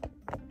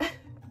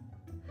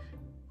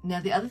 Now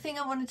the other thing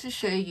I wanted to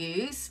show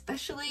you,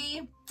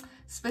 especially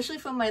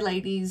for my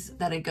ladies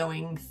that are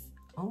going,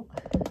 oh,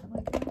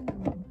 am I going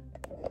wrong?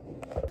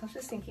 I was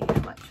just thinking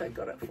how much I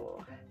got it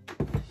for.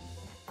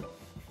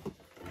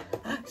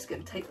 I'm just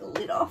going to take the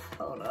lid off.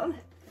 Hold on.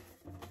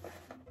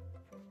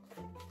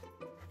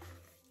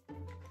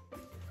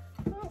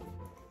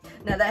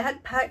 Now they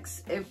had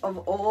packs of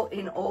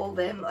all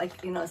them,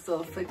 like, you know,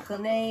 so for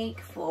Clinique,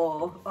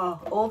 for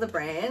all the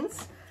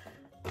brands.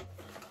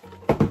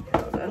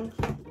 Hold on.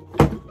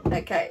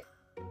 Okay.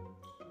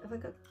 Have I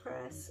got the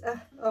price?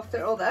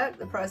 After all that,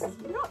 the price is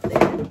not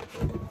there.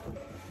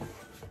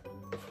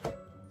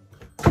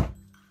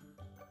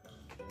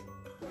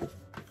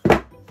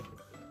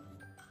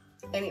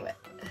 Anyway.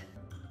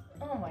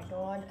 Oh my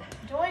god.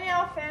 Join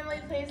our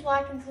family, please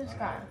like and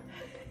subscribe.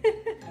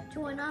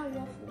 Join our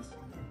waffles.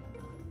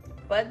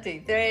 1,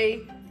 2,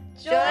 3.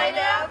 Join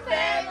our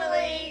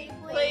family.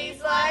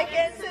 Please like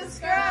and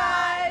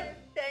subscribe.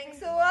 Thanks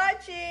for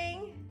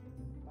watching.